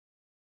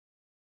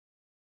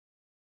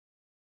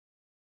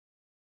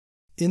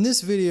In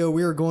this video,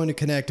 we are going to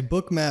connect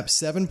Bookmap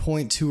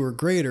 7.2 or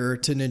greater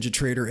to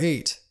NinjaTrader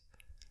 8.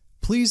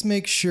 Please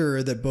make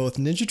sure that both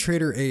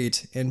NinjaTrader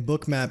 8 and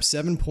Bookmap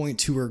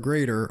 7.2 or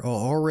greater are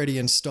already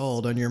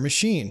installed on your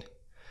machine.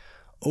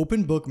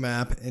 Open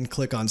Bookmap and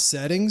click on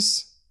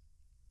Settings,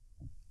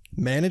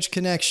 Manage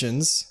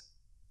Connections,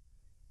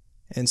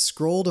 and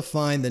scroll to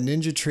find the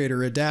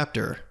NinjaTrader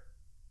adapter.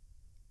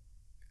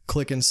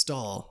 Click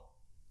Install.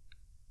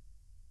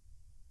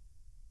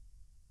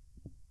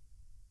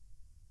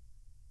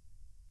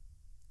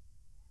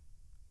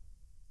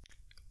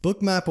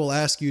 Bookmap will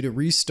ask you to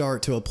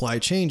restart to apply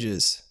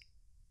changes.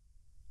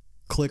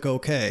 Click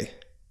OK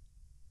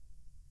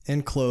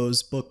and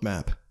close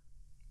Bookmap.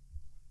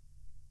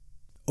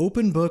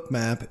 Open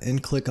Bookmap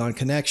and click on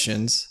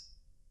Connections,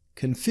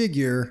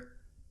 Configure,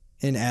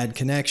 and Add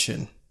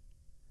Connection.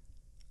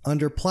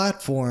 Under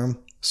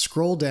Platform,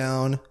 scroll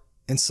down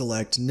and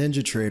select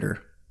NinjaTrader.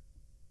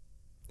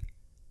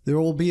 There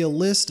will be a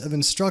list of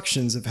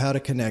instructions of how to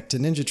connect to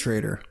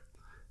NinjaTrader.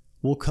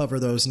 We'll cover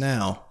those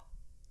now.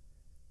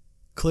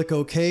 Click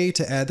OK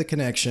to add the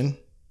connection.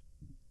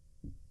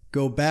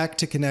 Go back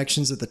to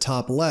Connections at the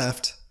top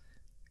left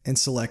and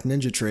select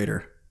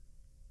NinjaTrader.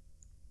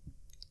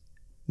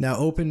 Now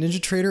open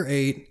NinjaTrader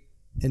 8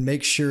 and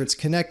make sure it's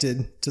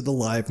connected to the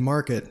live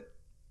market.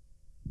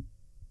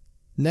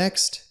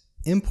 Next,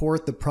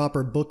 import the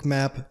proper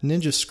Bookmap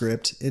Ninja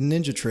script in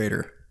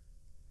NinjaTrader.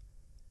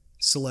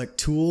 Select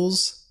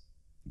Tools,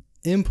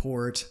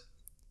 Import,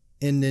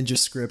 and Ninja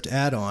Script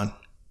add-on.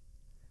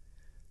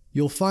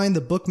 You'll find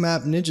the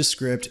Bookmap Ninja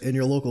script in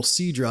your local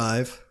C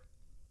drive,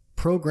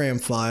 Program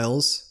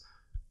Files,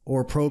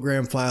 or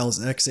Program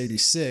Files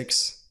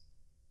x86,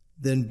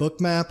 then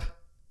Bookmap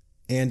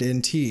and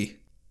NT.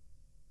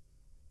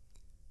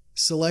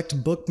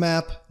 Select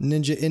Bookmap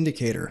Ninja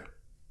Indicator.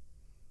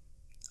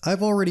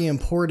 I've already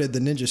imported the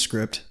Ninja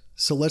script,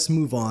 so let's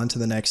move on to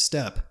the next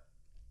step.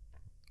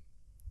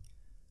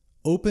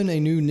 Open a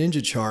new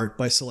Ninja chart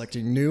by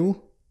selecting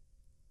New,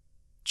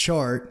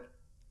 Chart,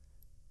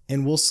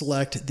 and we'll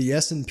select the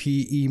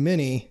S&P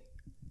E-mini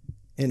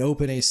and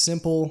open a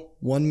simple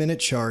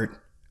 1-minute chart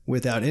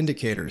without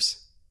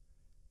indicators.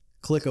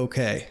 Click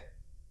OK.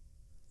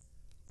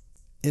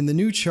 In the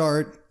new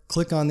chart,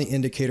 click on the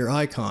indicator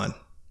icon.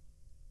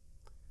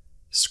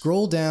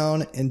 Scroll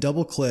down and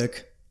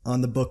double-click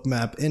on the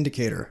Bookmap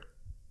indicator.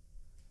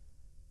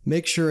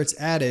 Make sure it's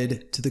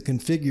added to the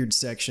Configured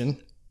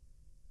section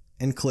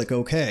and click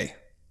OK.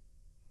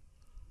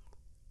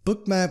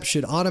 Bookmap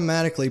should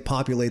automatically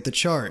populate the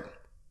chart.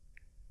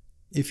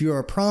 If you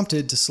are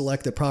prompted to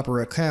select the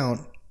proper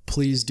account,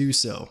 please do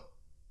so.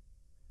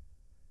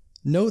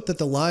 Note that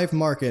the live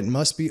market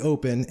must be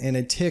open and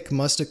a tick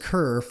must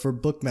occur for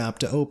Bookmap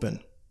to open.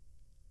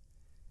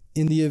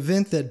 In the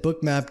event that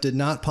Bookmap did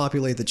not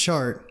populate the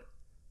chart,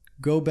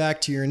 go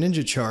back to your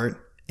Ninja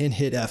chart and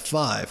hit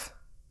F5.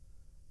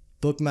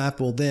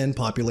 Bookmap will then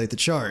populate the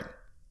chart.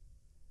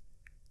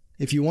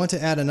 If you want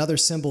to add another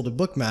symbol to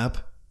Bookmap,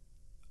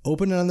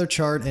 open another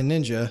chart in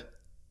Ninja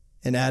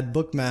and add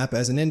Bookmap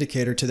as an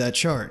indicator to that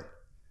chart.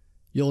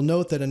 You'll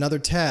note that another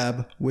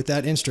tab with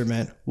that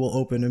instrument will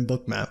open in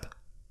Bookmap.